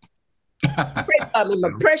upset.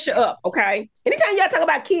 Pressure up, okay? Anytime y'all talk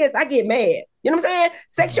about kids, I get mad. You know what I'm saying?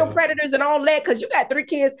 Sexual predators and all that, because you got 3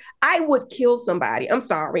 kids. I would kill somebody. I'm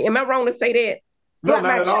sorry. Am I wrong to say that? No,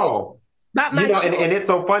 not at all. And it's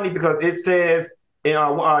so funny because it says,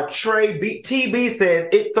 Trey TB says,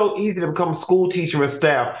 it's so easy to become a school teacher and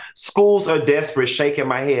staff. Schools are desperate, shaking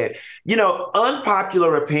my head.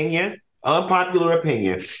 Unpopular opinion. I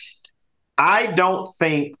don't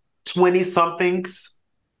think 20-somethings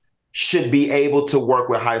should be able to work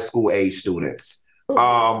with high school age students.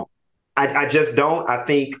 I just don't. I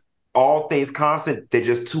think all things constant, they're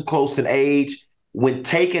just too close in age. When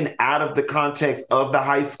taken out of the context of the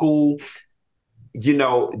high school,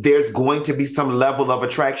 there's going to be some level of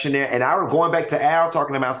attraction there. And going back to Al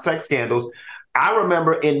talking about sex scandals, I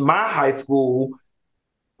remember in my high school,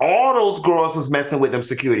 all those girls was messing with them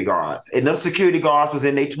security guards. And them security guards was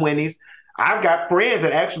in their 20s. I've got friends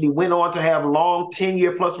that actually went on to have long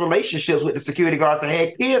 10-year plus relationships with the security guards and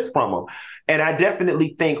had kids from them. And I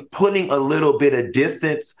definitely think putting a little bit of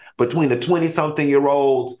distance between the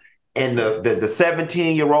 20-something-year-olds and the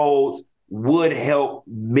 17-year-olds would help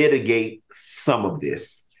mitigate some of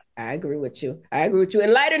this. I agree with you.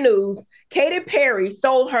 In lighter news, Katy Perry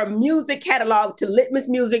sold her music catalog to Litmus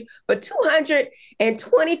Music for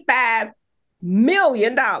 $225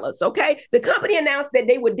 million. Okay. The company announced that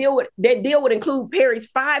their deal would include Perry's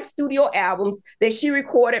 5 studio albums that she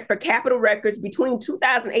recorded for Capitol Records between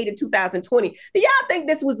 2008 and 2020. Do y'all think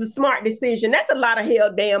this was a smart decision? That's a lot of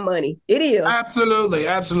hell damn money. It is. Absolutely.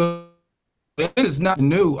 It is not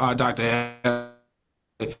new, Dr.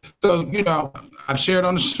 So, I've shared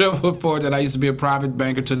on the show before that I used to be a private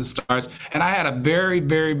banker to the stars, and I had a very,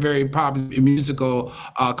 very, very popular musical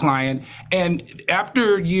client. And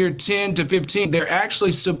after year 10 to 15, they're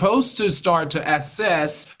actually supposed to start to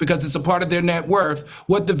assess, because it's a part of their net worth,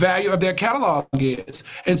 what the value of their catalog is.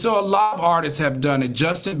 And so a lot of artists have done it.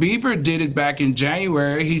 Justin Bieber did it back in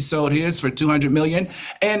January. He sold his for $200 million.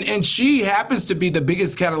 And she happens to be the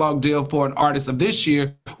biggest catalog deal for an artist of this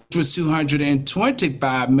year, which was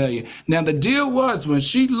 $225 million. Now, the deal was when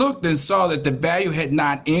she looked and saw that the value had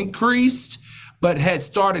not increased, but had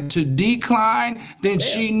started to decline, then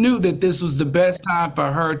she knew that this was the best time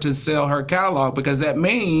for her to sell her catalog, because that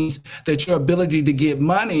means that your ability to get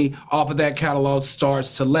money off of that catalog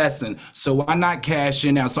starts to lessen. So why not cash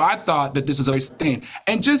in now? So I thought that this was a thing.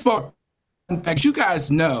 And just for in fact, you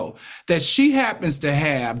guys know that she happens to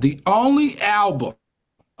have the only album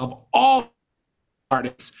of all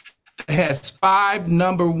artists that has 5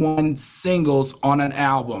 #1 singles on an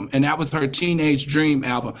album, and that was her Teenage Dream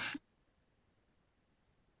album.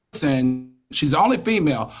 And she's the only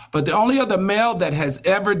female, but the only other male that has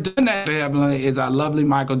ever done that is our lovely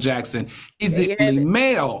Michael Jackson. He's the only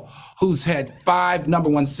male who's had 5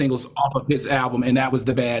 #1 singles off of his album, and that was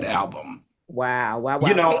the Bad album. Wow.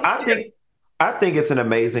 I think it's an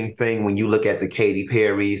amazing thing when you look at the Katy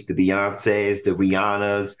Perrys, the Beyoncés, the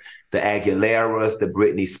Rihannas, the Aguileras, the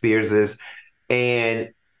Britney Spearses, and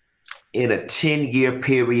in a 10-year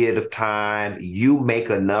period of time, you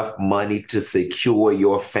make enough money to secure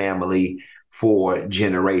your family for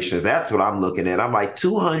generations. That's what I'm looking at. I'm like,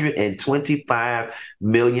 $225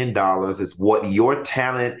 million is what your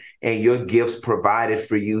talent and your gifts provided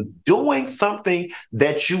for you, doing something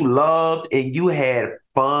that you loved and you had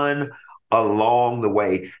fun along the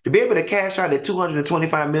way. To be able to cash out at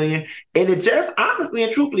 $225 million, and it just honestly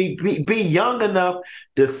and truthfully be young enough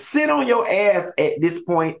to sit on your ass at this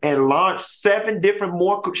point and launch 7 different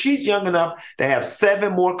more. She's young enough to have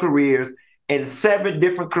 7 more careers in 7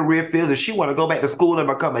 different career fields. If she want to go back to school and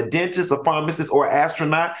become a dentist, a pharmacist, or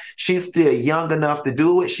astronaut, she's still young enough to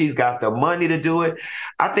do it. She's got the money to do it.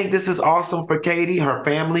 I think this is awesome for Katy, her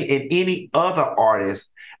family, and any other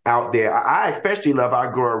artist out there. I especially love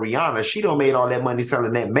our girl Rihanna. She don't made all that money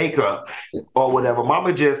selling that makeup or whatever.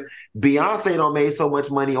 Beyonce don't made so much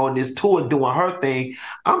money on this tour doing her thing.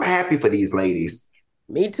 I'm happy for these ladies.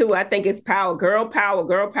 Me too. I think it's power, girl power.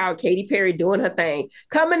 Katy Perry doing her thing.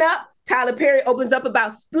 Coming up, Tyler Perry opens up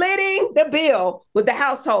about splitting the bill with the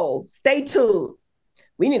household. Stay tuned.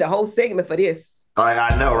 We need a whole segment for this.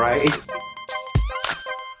 I know, right?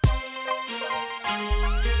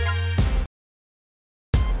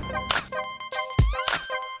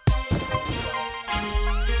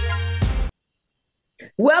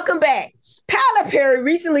 Welcome back. Tyler Perry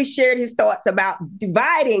recently shared his thoughts about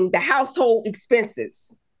dividing the household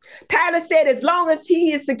expenses. Tyler said as long as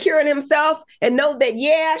he is secure in himself and know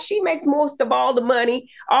that, she makes most of all the money,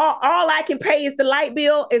 all I can pay is the light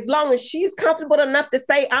bill, as long as she's comfortable enough to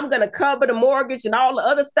say, I'm going to cover the mortgage and all the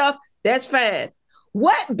other stuff, that's fine.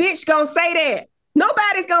 What bitch going to say that?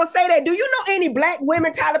 Nobody's going to say that. Do you know any black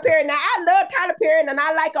women, Tyler Perry? Now, I love Tyler Perry and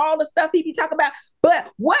I like all the stuff he be talking about,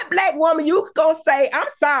 but what black woman you going to say, I'm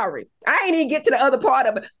sorry, I ain't even get to the other part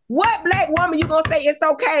of it. What black woman you gonna say it's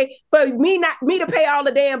okay for me to pay all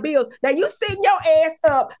the damn bills? Now you sitting your ass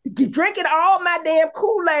up, drinking all my damn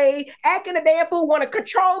Kool-Aid, acting a damn fool, want to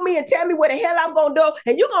control me and tell me what the hell I'm gonna do,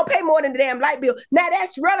 and you gonna pay more than the damn light bill. Now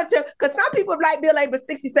that's relative, because some people's light bill ain't but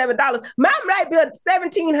 $67. My light bill is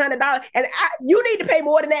 $1,700, and you need to pay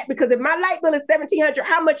more than that, because if my light bill is $1,700,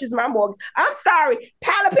 how much is my mortgage? I'm sorry,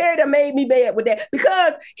 Tyler Perry done made me bad with that,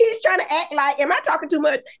 because he's trying to act like, am I talking too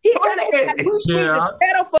much? He's trying to act like we need to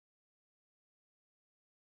settle for.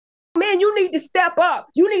 Man, you need to step up.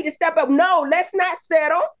 You need to step up. No, let's not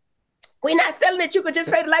settle. We're not selling that you could just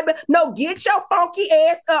pay the light bill. No, get your funky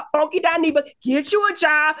ass up, funky Daniba. Get you a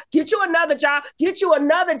job. Get you another job. Get you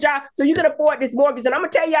another job so you can afford this mortgage. And I'm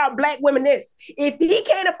going to tell y'all black women this. If he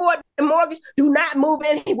can't afford the mortgage, do not move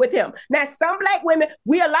in with him. Now, some black women,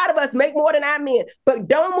 a lot of us make more than our men, but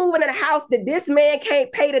don't move in a house that this man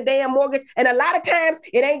can't pay the damn mortgage. And a lot of times,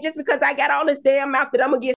 it ain't just because I got all this damn mouth that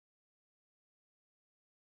I'm going to get.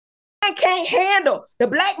 Can't handle. The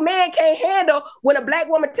black man can't handle when a black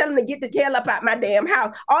woman tell him to get the hell up out my damn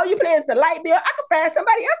house. All you paying is the light bill. I can find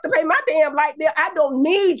somebody else to pay my damn light bill. I don't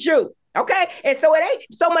need you. Okay. And so it ain't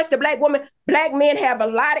so much the black woman. Black men have a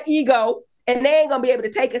lot of ego and they ain't going to be able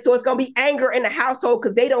to take it. So it's going to be anger in the household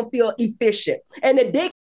because they don't feel efficient. And the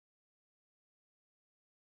dick.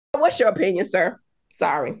 What's your opinion, sir?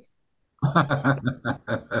 Sorry.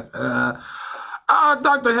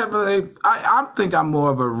 Dr. Heavenly, I think I'm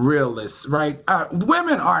more of a realist, right?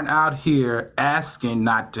 Women aren't out here asking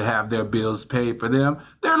not to have their bills paid for them.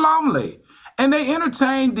 They're lonely. And they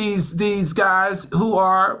entertain these guys who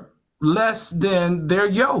are less than their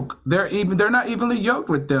yoke. They're not evenly yoked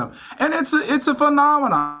with them. And it's a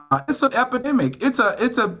phenomenon. It's an epidemic. It's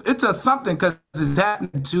a something because it's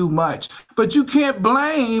happening too much. But you can't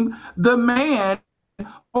blame the man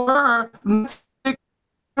or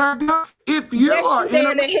if you are in a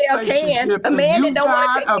relationship, a man that don't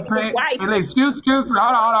want to take his wife. Excuse me,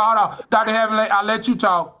 hold on. Dr. Heavenly, I'll let you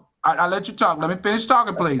talk. I'll let you talk. Let me finish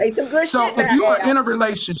talking, please. So if you are in a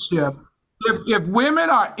relationship, if women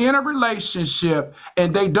are in a relationship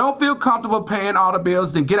and they don't feel comfortable paying all the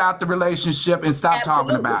bills, then get out the relationship and stop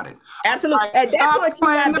talking about it. Absolutely. Right? Stop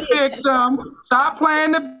playing the victim. Stop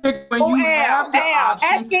playing the victim. When you have the option.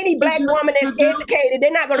 Ask any black woman that's educated.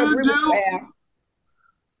 They're not going to agree with you, Al.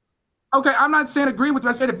 Okay, I'm not saying agree with you.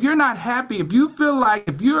 I said if you're not happy, if you feel like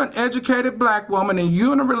if you're an educated black woman and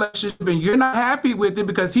you're in a relationship and you're not happy with it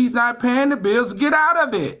because he's not paying the bills, get out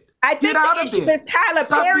of it. I think the issue is Tyler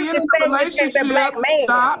Perry is saying a black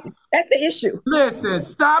man. That's the issue. Listen,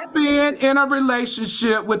 stop being in a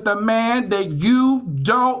relationship with a man that you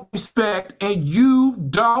don't respect and you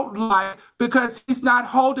don't like because he's not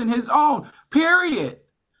holding his own. Period.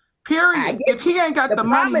 If he ain't got the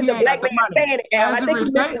money, he ain't got the money. As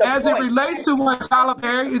it relates to what Tyler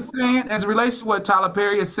Perry is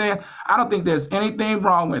saying, I don't think there's anything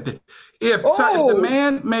wrong with it. If the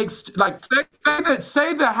man makes, like,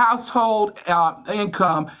 say the household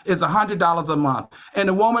income is $100 a month, and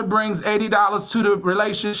the woman brings $80 to the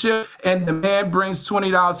relationship, and the man brings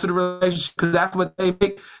 $20 to the relationship, because that's what they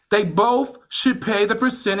make, they both should pay the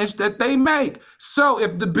percentage that they make. So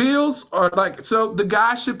if the bills are the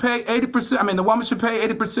guy should pay 80%, the woman should pay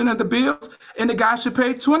 80% of the bills, and the guy should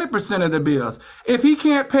pay 20% of the bills. If he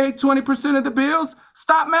can't pay 20% of the bills,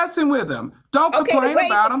 stop messing with him. Don't complain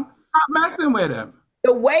about him. Stop messing with him.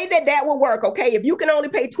 The way that will work, okay, if you can only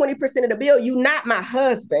pay 20% of the bill, you're not my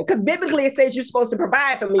husband. Because biblically it says you're supposed to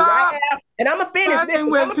provide for me, right? And I'm going to finish this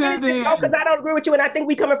because I don't agree with you. And I think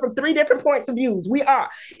we coming from three different points of views. We are.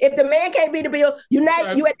 If the man can't be the bill, you at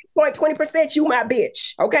this point, 20%, you my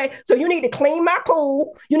bitch, okay? So you need to clean my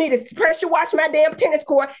pool. You need to pressure wash my damn tennis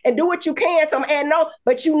court and do what you can. So I'm adding on,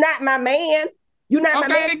 but you not my man. You're not my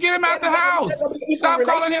man. Okay, get him out the house. Stop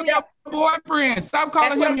calling him your boyfriend. Stop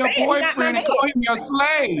calling him your boyfriend and call him your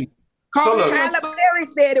slave. Tyler Perry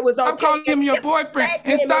said it was okay. Stop calling him your boyfriend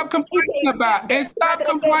and stop complaining about it. And stop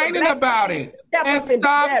complaining about it. And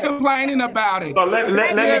stop complaining about it. So let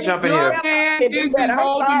me jump in here. Your man isn't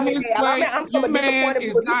holding his weight. Your man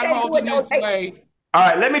is not holding his weight. All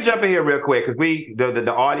right, let me jump in here real quick because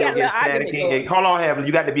the audio gets static. Hold on, Heaven.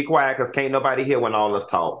 You got to be quiet because can't nobody hear when all us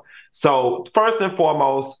talk. So first and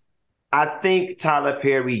foremost, I think Tyler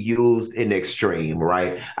Perry used an extreme,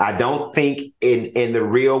 right? I don't think in the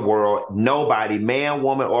real world, nobody, man,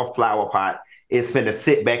 woman, or flower pot is finna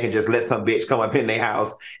sit back and just let some bitch come up in their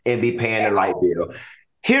house and be paying the light bill.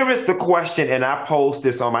 Here is the question, and I post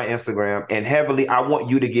this on my Instagram, and Heavily, I want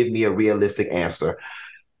you to give me a realistic answer.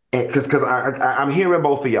 Because I'm hearing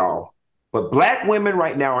both of y'all. But black women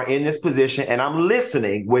right now are in this position, and I'm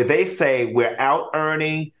listening, where they say we're out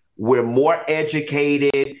earning, we're more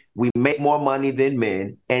educated, we make more money than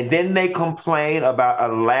men. And then they complain about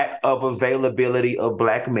a lack of availability of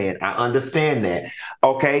black men. I understand that.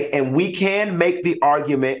 Okay. And we can make the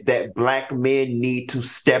argument that black men need to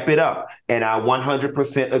step it up. And I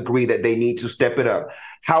 100% agree that they need to step it up.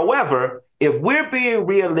 However, if we're being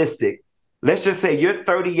realistic, let's just say you're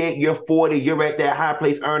 38, you're 40, you're at that high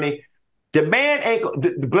place earning. The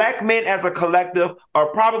black men as a collective are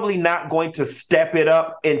probably not going to step it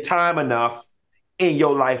up in time enough in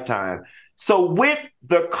your lifetime. So with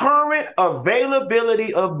the current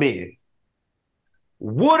availability of men,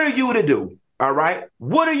 what are you to do? All right.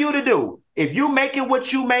 What are you to do? If you making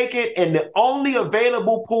what you making and the only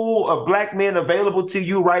available pool of black men available to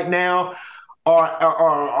you right now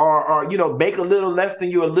are make a little less than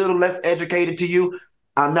you, a little less educated to you,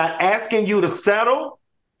 I'm not asking you to settle.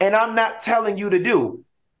 And I'm not telling you to do.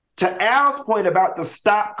 To Al's point about the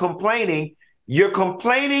stop complaining, you're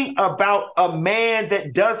complaining about a man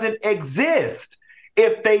that doesn't exist.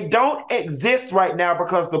 If they don't exist right now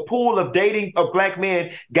because the pool of dating of black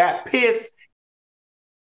men got pissed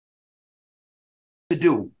to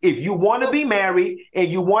do. If you want to be married and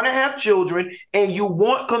you want to have children and you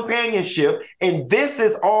want companionship and this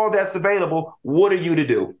is all that's available, what are you to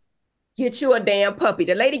do? Get you a damn puppy.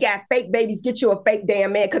 The lady got fake babies. Get you a fake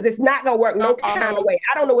damn man, because it's not gonna work no kind of way.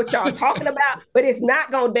 I don't know what y'all talking about, but it's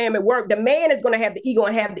not gonna damn it work. The man is gonna have the ego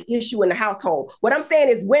and have the issue in the household. What I'm saying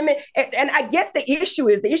is women, and I guess the issue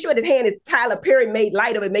at his hand is Tyler Perry made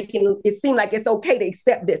light of it, making it seem like it's okay to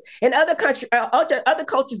accept this. In other countries, other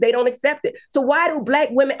cultures, they don't accept it. So why do black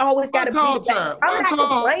women always got to be the back? I'm not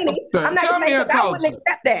complaining. I'm not complaining. I wouldn't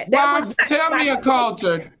accept that. Tell me a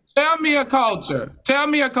culture. Tell me a culture. Tell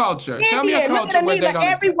me a culture. Tell me a culture where they don't.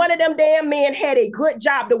 Every one of them damn men had a good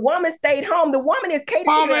job. The woman stayed home. The woman is catered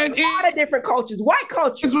to a lot of different cultures. White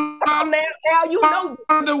cultures. Come on now, Al, you know.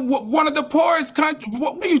 One of the poorest countries.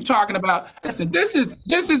 What are you talking about? Listen, this is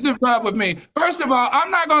the problem with me. First of all,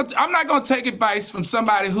 I'm not gonna take advice from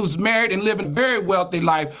somebody who's married and living a very wealthy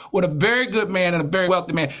life with a very good man and a very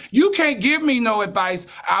wealthy man. You can't give me no advice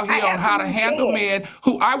out here on how to handle men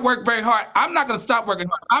who I work very hard. I'm not gonna stop working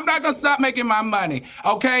hard. I'm not going to stop making my money,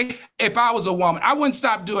 okay? If I was a woman, I wouldn't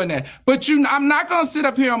stop doing that. But I'm not going to sit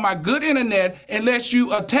up here on my good internet and let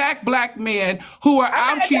you attack black men who are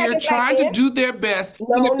out here trying to do their best.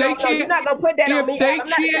 No, you're not going to put that on me. I'm not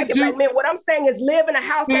attacking black men. What I'm saying is live in a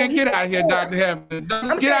household. Man, get out of here, Dr. Heaven.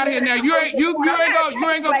 Get out of here now. You ain't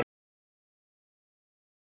going to.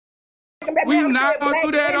 We're not going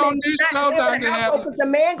to do that on this show, Dr. Heaven.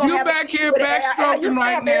 You back here backstroking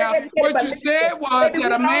right now. What you said was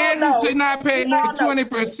that a man who could not pay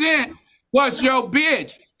 20% was your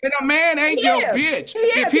bitch. And a man ain't your bitch.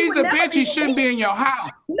 If he's a bitch, he shouldn't be in your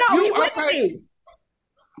house. No, he wouldn't be.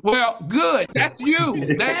 Well, good. That's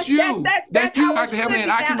you. That's you. That's you, Dr. Heaven,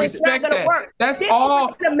 and I can respect that. That's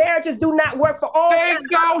all. The marriages do not work for all. They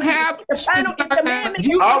don't have.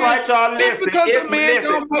 All right, y'all. Listen.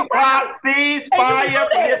 Proxies, fire.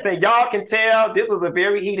 Listen, y'all can tell this was a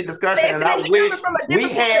very heated discussion, and I wish we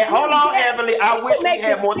had. Hold on, Emily. I wish we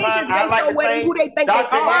had more time. I'd like to thank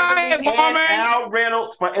Dr. Heaven and Al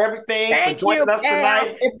Reynolds for everything for joining us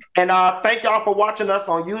tonight, and thank y'all for watching us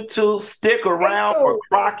on YouTube. Stick around for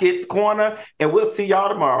Crockett's Corner, and we'll see y'all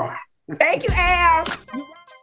tomorrow. Thank you, Al.